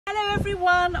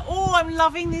everyone. Oh, I'm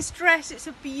loving this dress. It's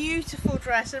a beautiful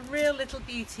dress, a real little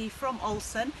beauty from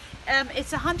Olsen.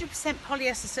 It's 100%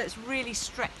 polyester, so it's really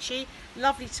stretchy,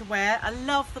 lovely to wear. I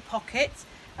love the pockets.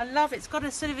 I love it's got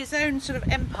a sort of its own sort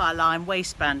of empire line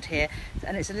waistband here,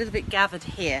 and it's a little bit gathered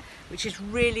here, which is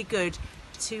really good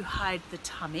to hide the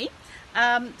tummy.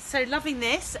 So loving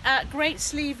this. Great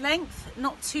sleeve length,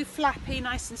 not too flappy,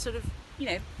 nice and sort of, you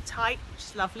know, tight, which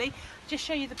is lovely. Just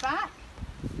show you the back.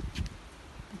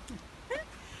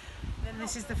 Then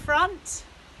this is the front,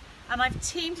 and I've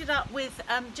teamed it up with,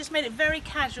 just made it very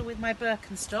casual with my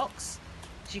Birkenstocks,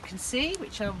 as you can see,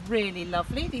 which are really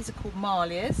lovely. These are called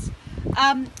Marlias.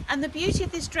 And the beauty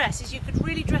of this dress is you could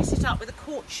really dress it up with a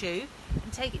court shoe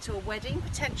and take it to a wedding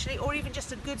potentially, or even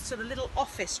just a good sort of little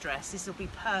office dress. This will be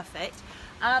perfect.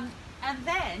 And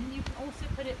then you can also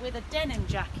put it with a denim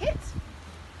jacket.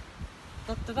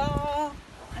 Da, da, da,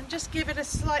 and just give it a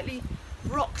slightly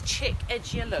rock chic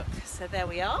edgier look. So there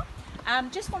we are.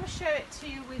 Just want to show it to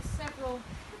you with several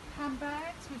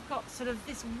handbags. We've got sort of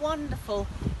this wonderful,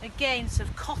 again, sort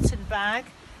of cotton bag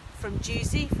from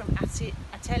Juicy, from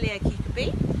Atelier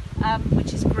Kikubi,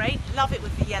 which is great. Love it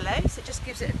with the yellow, so it just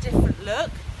gives it a different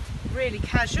look, really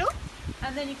casual.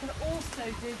 And then you can also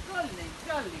do, golly,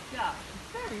 gosh,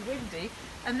 it's very windy.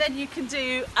 And then you can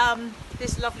do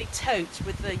this lovely tote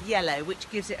with the yellow, which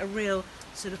gives it a real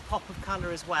sort of pop of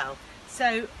colour as well.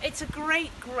 So it's a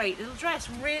great little dress,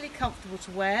 really comfortable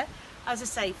to wear. As I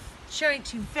say, showing it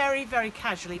to you very, very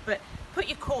casually, but put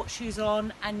your court shoes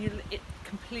on and it's a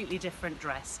completely different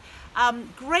dress.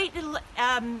 Great little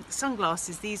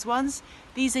sunglasses, these ones.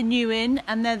 These are new in,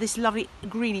 and they're this lovely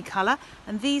greeny colour.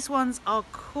 And these ones are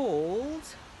called,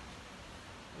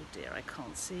 oh dear, I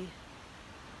can't see.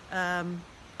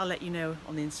 I'll let you know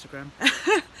on the Instagram.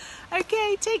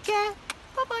 Okay, take care.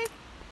 Bye-bye.